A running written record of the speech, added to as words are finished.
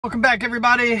Welcome back,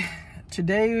 everybody.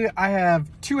 Today I have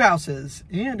two houses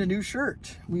and a new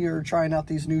shirt. We are trying out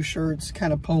these new shirts,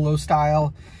 kind of polo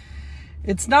style.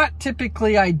 It's not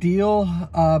typically ideal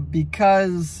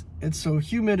because it's so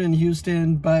humid in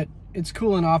Houston, but it's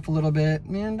cooling off a little bit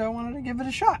and I wanted to give it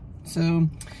a shot. So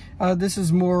this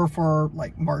is more for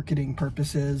like marketing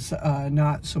purposes,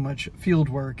 not so much field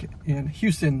work in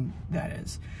Houston, that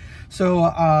is.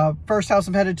 So first house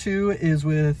I'm headed to is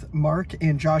with Mark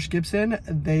and Josh Gibson.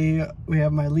 We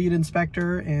have my lead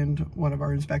inspector and one of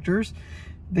our inspectors.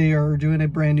 They are doing a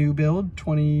brand new build,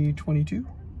 2022.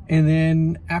 And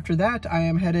then after that, I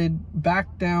am headed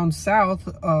back down south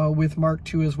with Mark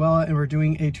too as well, and we're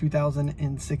doing a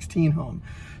 2016 home.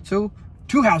 So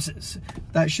two houses.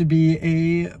 That should be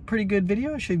a pretty good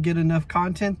video. I should get enough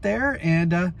content there,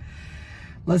 and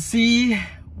let's see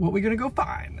what we're gonna go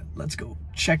find. Let's go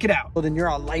check it out. Well, then you're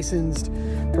a licensed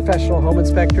professional home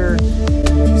inspector.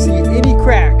 If you see any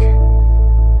crack,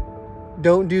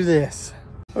 don't do this.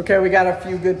 Okay, we got a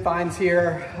few good finds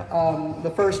here.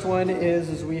 The first one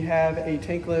is we have a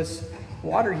tankless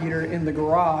water heater in the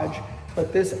garage,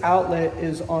 but this outlet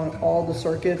is on all the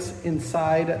circuits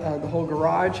inside the whole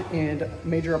garage, and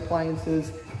major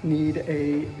appliances need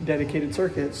a dedicated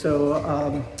circuit.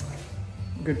 So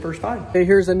good first find. Okay,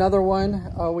 here's another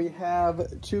one. We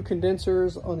have two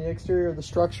condensers on the exterior of the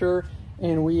structure,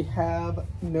 and we have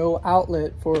no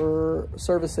outlet for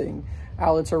servicing.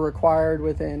 Outlets are required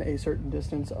within a certain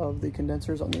distance of the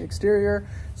condensers on the exterior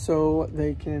so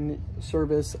they can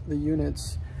service the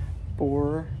units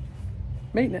for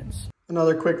maintenance.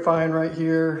 Another quick find right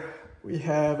here. We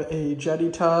have a jetty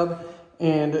tub,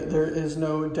 and there is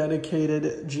no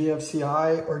dedicated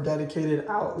GFCI or dedicated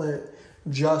outlet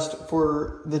just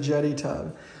for the jetty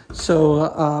tub. So,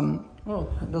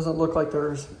 well, it doesn't look like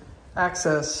there's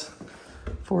access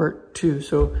for it too.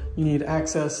 So you need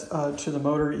access to the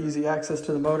motor, easy access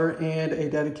to the motor, and a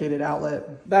dedicated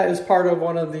outlet. That is part of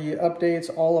one of the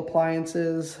updates. All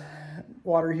appliances,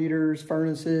 water heaters,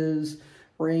 furnaces,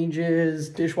 ranges,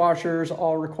 dishwashers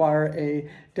all require a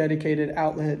dedicated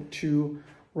outlet to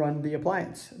run the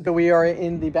appliance. So we are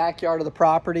in the backyard of the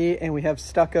property, and we have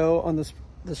stucco on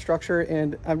the structure,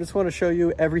 and I just want to show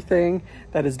you everything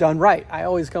that is done right. I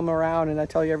always come around and I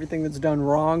tell you everything that's done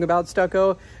wrong about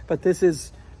stucco, but this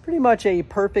is pretty much a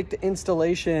perfect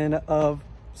installation of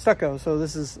stucco. So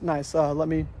this is nice. Let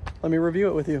me review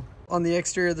it with you. On the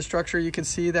exterior of the structure, you can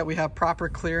see that we have proper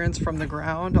clearance from the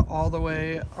ground all the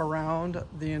way around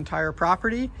the entire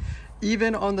property.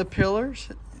 Even on the pillars,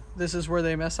 this is where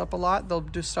they mess up a lot. They'll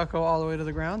do stucco all the way to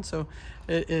the ground, so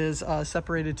it is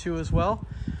separated too as well.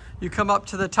 You come up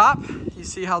to the top, you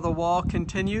see how the wall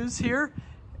continues here,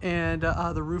 and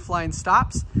the roof line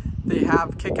stops. They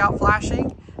have kick-out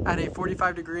flashing at a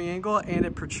 45-degree angle, and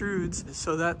it protrudes,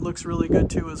 so that looks really good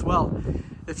too as well.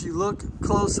 If you look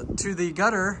close to the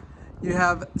gutter, you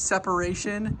have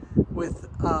separation with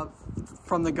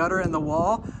from the gutter and the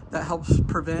wall that helps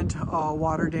prevent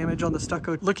water damage on the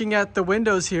stucco. Looking at the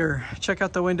windows here, check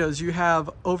out the windows. You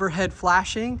have overhead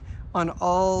flashing on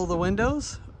all the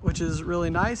windows, which is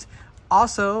really nice.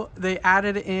 Also, they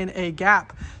added in a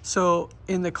gap. So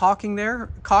in the caulking there,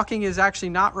 caulking is actually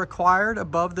not required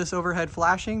above this overhead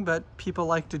flashing, but people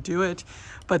like to do it.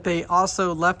 But they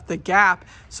also left the gap,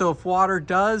 so if water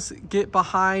does get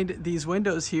behind these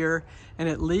windows here and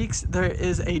it leaks, there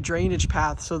is a drainage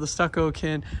path so the stucco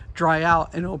can dry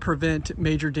out, and it will prevent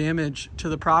major damage to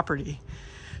the property.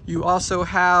 You also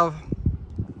have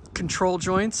control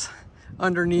joints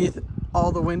underneath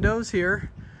all the windows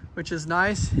here, which is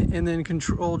nice, and then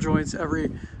control joints every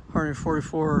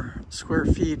 144 square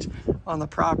feet on the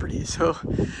property. So,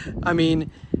 I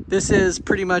mean, this is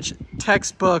pretty much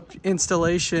textbook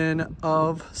installation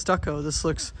of stucco. This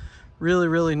looks really,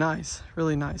 really nice,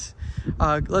 really nice.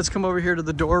 Let's come over here to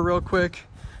the door real quick.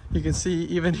 You can see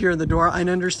even here in the door, I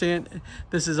understand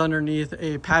this is underneath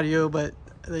a patio, but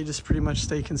they just pretty much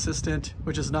stay consistent,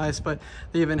 which is nice. But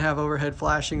they even have overhead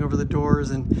flashing over the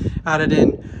doors and added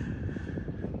in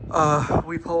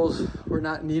weep holes were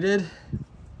not needed.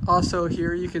 Also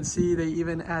here you can see they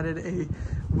even added a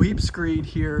weep screed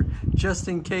here just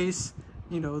in case,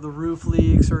 you know, the roof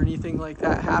leaks or anything like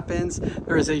that happens.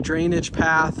 There is a drainage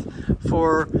path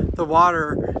for the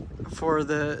water for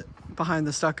the behind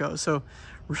the stucco. So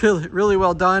really, really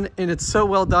well done, and it's so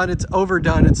well done it's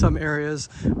overdone in some areas,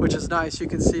 which is nice. You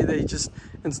can see they just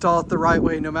install it the right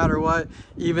way no matter what,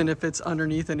 even if it's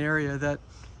underneath an area that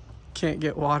can't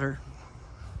get water.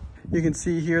 You can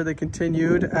see here they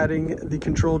continued adding the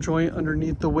control joint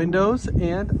underneath the windows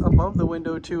and above the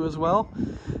window too as well.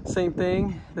 Same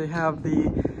thing, they have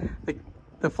the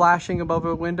the flashing above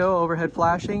a window, overhead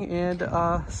flashing, and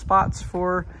spots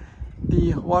for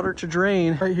the water to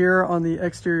drain. Right here on the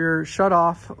exterior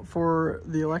shutoff for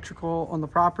the electrical on the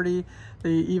property.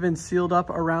 They even sealed up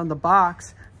around the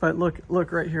box, but look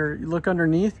right here. You look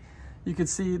underneath, you can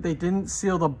see they didn't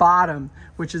seal the bottom,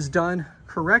 which is done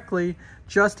correctly,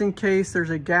 just in case there's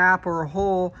a gap or a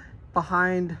hole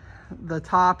behind the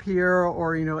top here,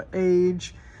 or, you know,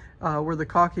 age, where the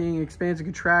caulking expands and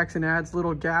contracts and adds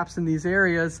little gaps in these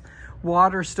areas.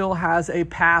 Water still has a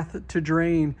path to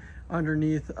drain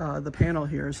underneath the panel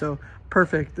here. So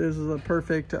perfect. This is a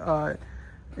perfect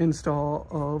install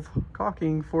of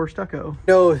caulking for stucco.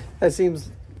 No, that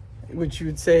seems, which you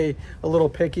would say, a little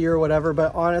picky or whatever,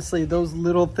 but honestly, those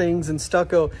little things in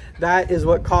stucco, that is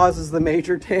what causes the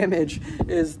major damage,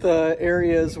 is the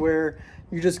areas where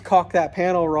you just caulk that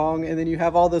panel wrong, and then you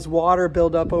have all this water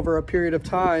build up over a period of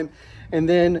time, and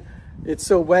then it's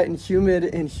so wet and humid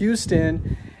in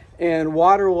Houston, and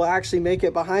water will actually make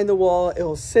it behind the wall. It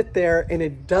will sit there and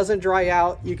it doesn't dry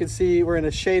out. You can see we're in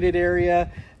a shaded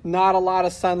area. Not a lot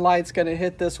of sunlight's gonna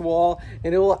hit this wall,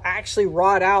 and it will actually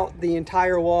rot out the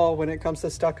entire wall when it comes to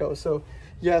stucco. So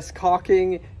yes,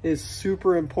 caulking is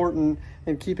super important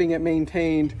and keeping it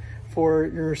maintained for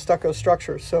your stucco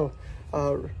structure. So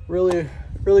really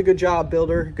good job,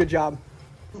 builder. Good job.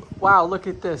 Wow, look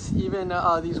at this. Even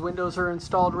these windows are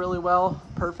installed really well,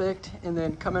 perfect. And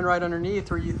then coming right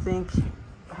underneath where you think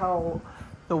how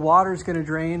the water's gonna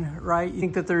drain, right? You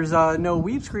think that there's no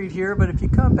weed screed here, but if you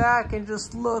come back and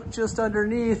just look just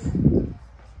underneath,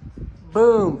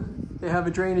 boom, they have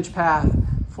a drainage path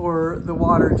for the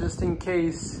water just in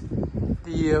case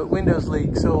the windows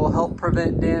leak. So it will help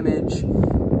prevent damage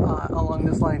along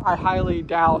this line. I highly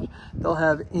doubt they'll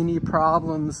have any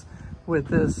problems with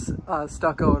this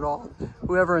stucco at all.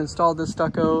 Whoever installed this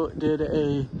stucco did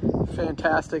a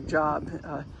fantastic job.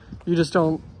 You just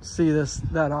don't see this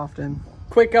that often.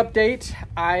 Quick update,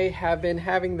 I have been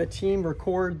having the team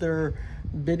record their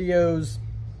videos,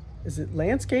 is it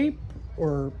landscape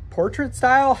or portrait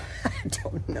style? I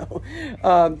don't know.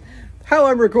 How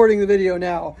I'm recording the video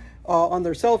now on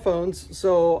their cell phones,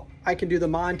 so I can do the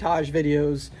montage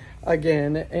videos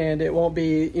again, and it won't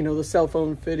be, you know, the cell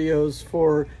phone videos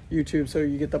for YouTube, so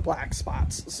you get the black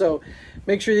spots. So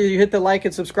make sure that you hit the like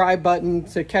and subscribe button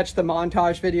to catch the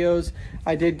montage videos.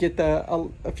 I did get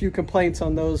a few complaints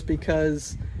on those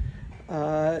because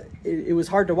it was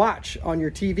hard to watch on your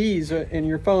TVs and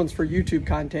your phones for YouTube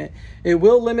content. It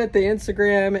will limit the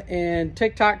Instagram and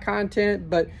TikTok content,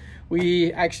 but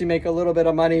we actually make a little bit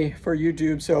of money for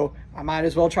YouTube, so I might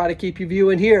as well try to keep you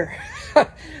viewing here.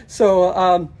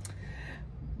 So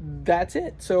that's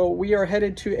it. So we are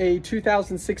headed to a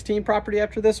 2016 property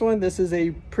after this one. This is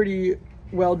a pretty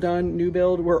well done new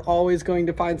build. We're always going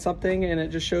to find something, and it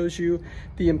just shows you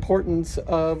the importance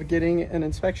of getting an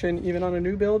inspection even on a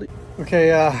new build.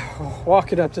 Okay,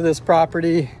 walking up to this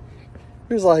property,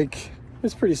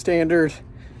 it's pretty standard,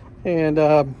 and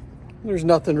there's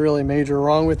nothing really major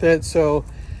wrong with it. So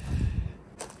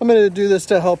I'm going to do this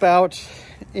to help out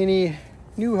any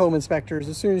new home inspectors.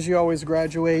 As soon as you always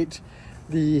graduate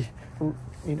the,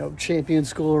 you know, champion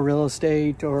school of real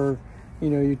estate, or, you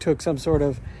know, you took some sort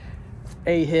of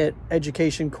AHIT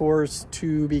education course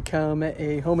to become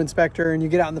a home inspector, and you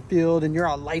get out in the field and you're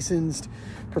a licensed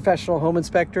professional home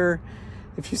inspector.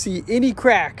 If you see any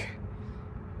crack,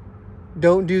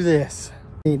 don't do this.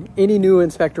 Any new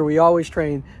inspector, we always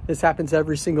train. This happens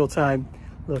every single time.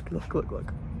 Look.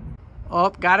 Oh,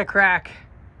 got a crack.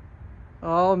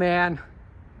 Oh man.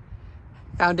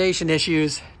 Foundation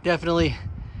issues. Definitely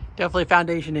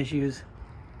foundation issues.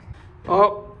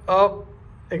 Oh,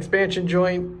 expansion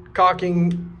joint,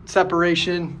 caulking,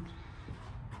 separation,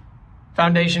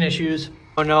 foundation issues.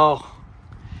 Oh no.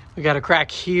 We got a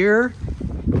crack here.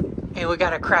 And we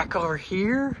got a crack over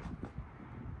here.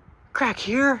 Crack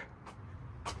here.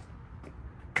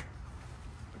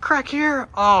 Crack here.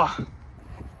 Oh,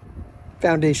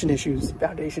 foundation issues.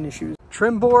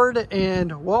 Trim board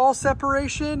and wall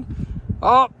separation.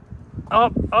 Up,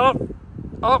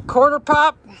 corner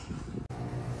pop.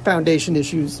 Foundation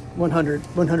issues.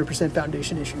 100%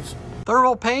 foundation issues.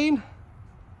 Thermal pane.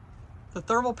 The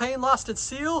thermal pane lost its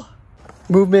seal.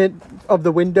 Movement of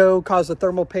the window caused the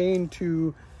thermal pane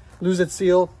to lose its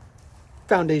seal.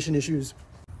 Foundation issues.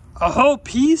 A whole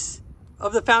piece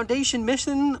of the foundation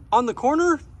missing on the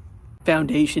corner.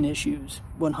 Foundation issues.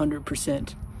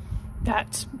 100%.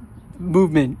 That's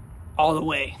movement all the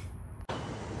way.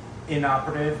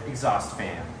 Inoperative exhaust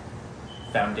fan.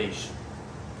 Foundation.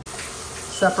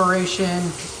 Separation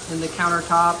in the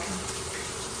countertop.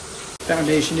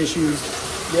 Foundation issues.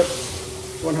 Yep.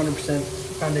 100%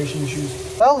 foundation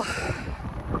issues. Well,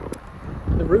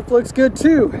 Roof looks good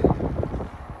too.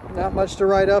 Not much to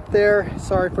write up there.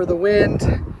 Sorry for the wind.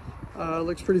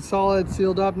 Looks pretty solid,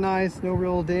 sealed up nice, no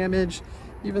real damage.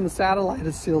 Even the satellite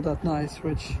is sealed up nice,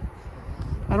 which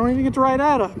I don't even get to write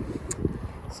out of.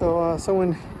 So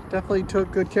someone definitely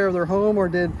took good care of their home, or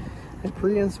did a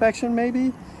pre-inspection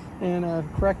maybe, and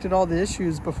corrected all the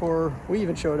issues before we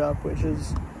even showed up, which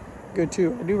is good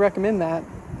too. I do recommend that.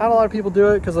 Not a lot of people do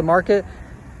it because the market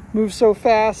moves so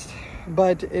fast,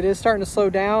 but it is starting to slow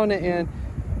down, and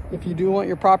if you do want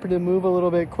your property to move a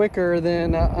little bit quicker,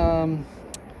 then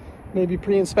maybe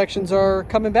pre-inspections are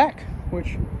coming back,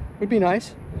 which would be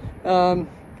nice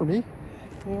for me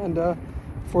and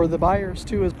for the buyers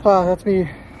too. That's me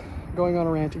going on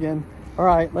a rant again. All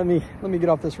right, let me get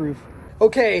off this roof.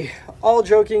 Okay, all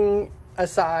joking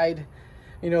aside,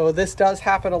 you know, this does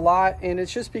happen a lot, and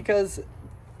it's just because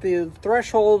the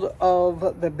threshold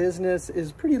of the business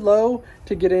is pretty low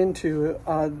to get into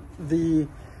the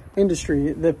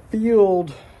industry. The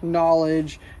field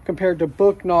knowledge compared to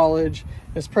book knowledge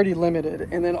is pretty limited.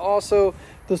 And then also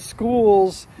the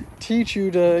schools teach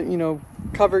you to, you know,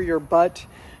 cover your butt,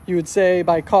 you would say,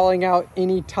 by calling out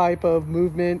any type of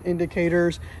movement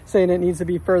indicators, saying it needs to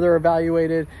be further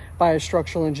evaluated by a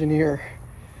structural engineer.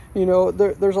 You know,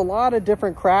 there's a lot of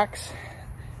different cracks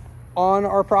on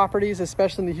our properties,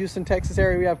 especially in the Houston, Texas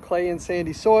area. We have clay and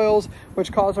sandy soils,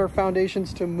 which cause our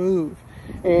foundations to move.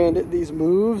 And these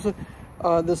moves,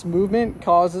 this movement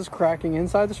causes cracking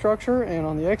inside the structure and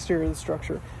on the exterior of the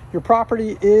structure. Your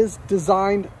property is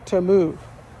designed to move.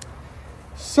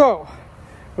 So,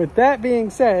 with that being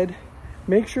said,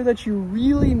 make sure that you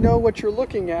really know what you're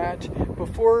looking at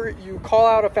before you call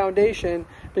out a foundation,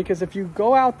 because if you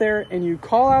go out there and you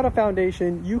call out a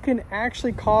foundation, you can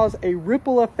actually cause a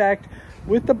ripple effect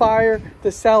with the buyer,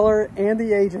 the seller, and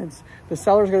the agents. The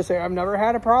seller's going to say, I've never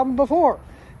had a problem before.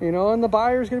 You know, and the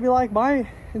buyer's going to be like, my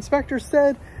inspector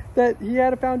said that he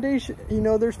had a foundation, you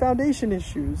know, there's foundation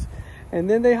issues. And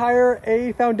then they hire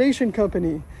a foundation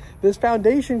company. This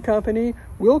foundation company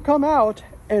will come out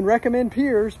and recommend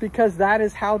peers because that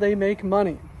is how they make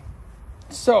money.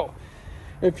 So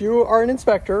if you are an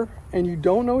inspector and you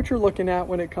don't know what you're looking at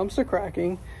when it comes to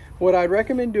cracking, what I'd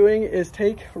recommend doing is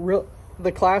take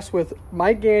the class with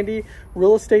Mike Gandy,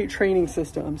 Real Estate Training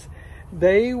Systems.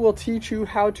 They will teach you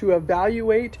how to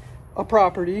evaluate a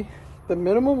property, the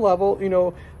minimum level, you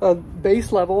know,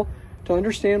 base level, to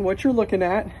understand what you're looking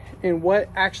at and what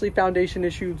actually foundation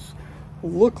issues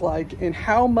look like, and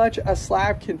how much a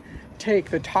slab can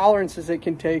take, the tolerances it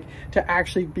can take to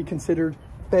actually be considered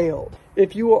failed.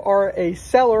 If you are a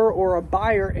seller or a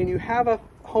buyer and you have a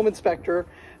home inspector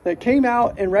that came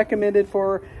out and recommended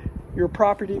for your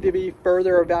property to be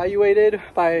further evaluated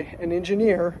by an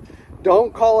engineer,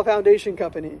 don't call a foundation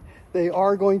company. They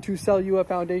are going to sell you a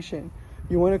foundation.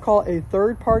 You want to call a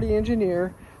third-party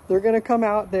engineer. They're going to come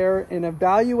out there and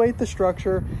evaluate the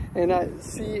structure and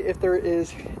see if there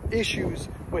is issues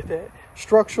with it,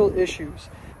 structural issues.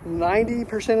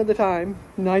 90% of the time,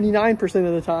 99%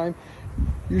 of the time,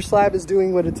 your slab is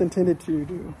doing what it's intended to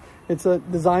do. It's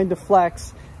designed to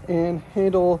flex and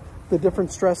handle the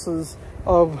different stresses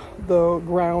of the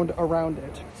ground around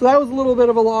it. So that was a little bit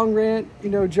of a long rant, you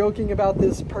know, joking about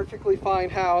this perfectly fine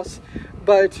house,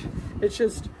 but it's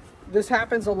just, this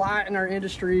happens a lot in our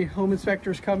industry. Home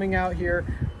inspectors coming out here,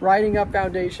 writing up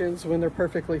foundations when they're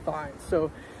perfectly fine.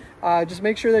 So just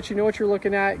make sure that you know what you're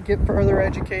looking at, get further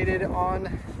educated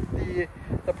on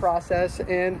the process,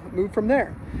 and move from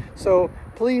there. So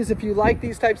please, if you like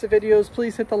these types of videos,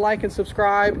 please hit the like and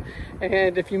subscribe.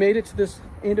 And if you made it to this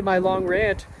end of my long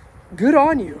rant, good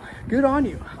on you. Good on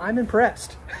you. I'm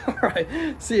impressed. All right.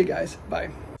 See you guys. Bye.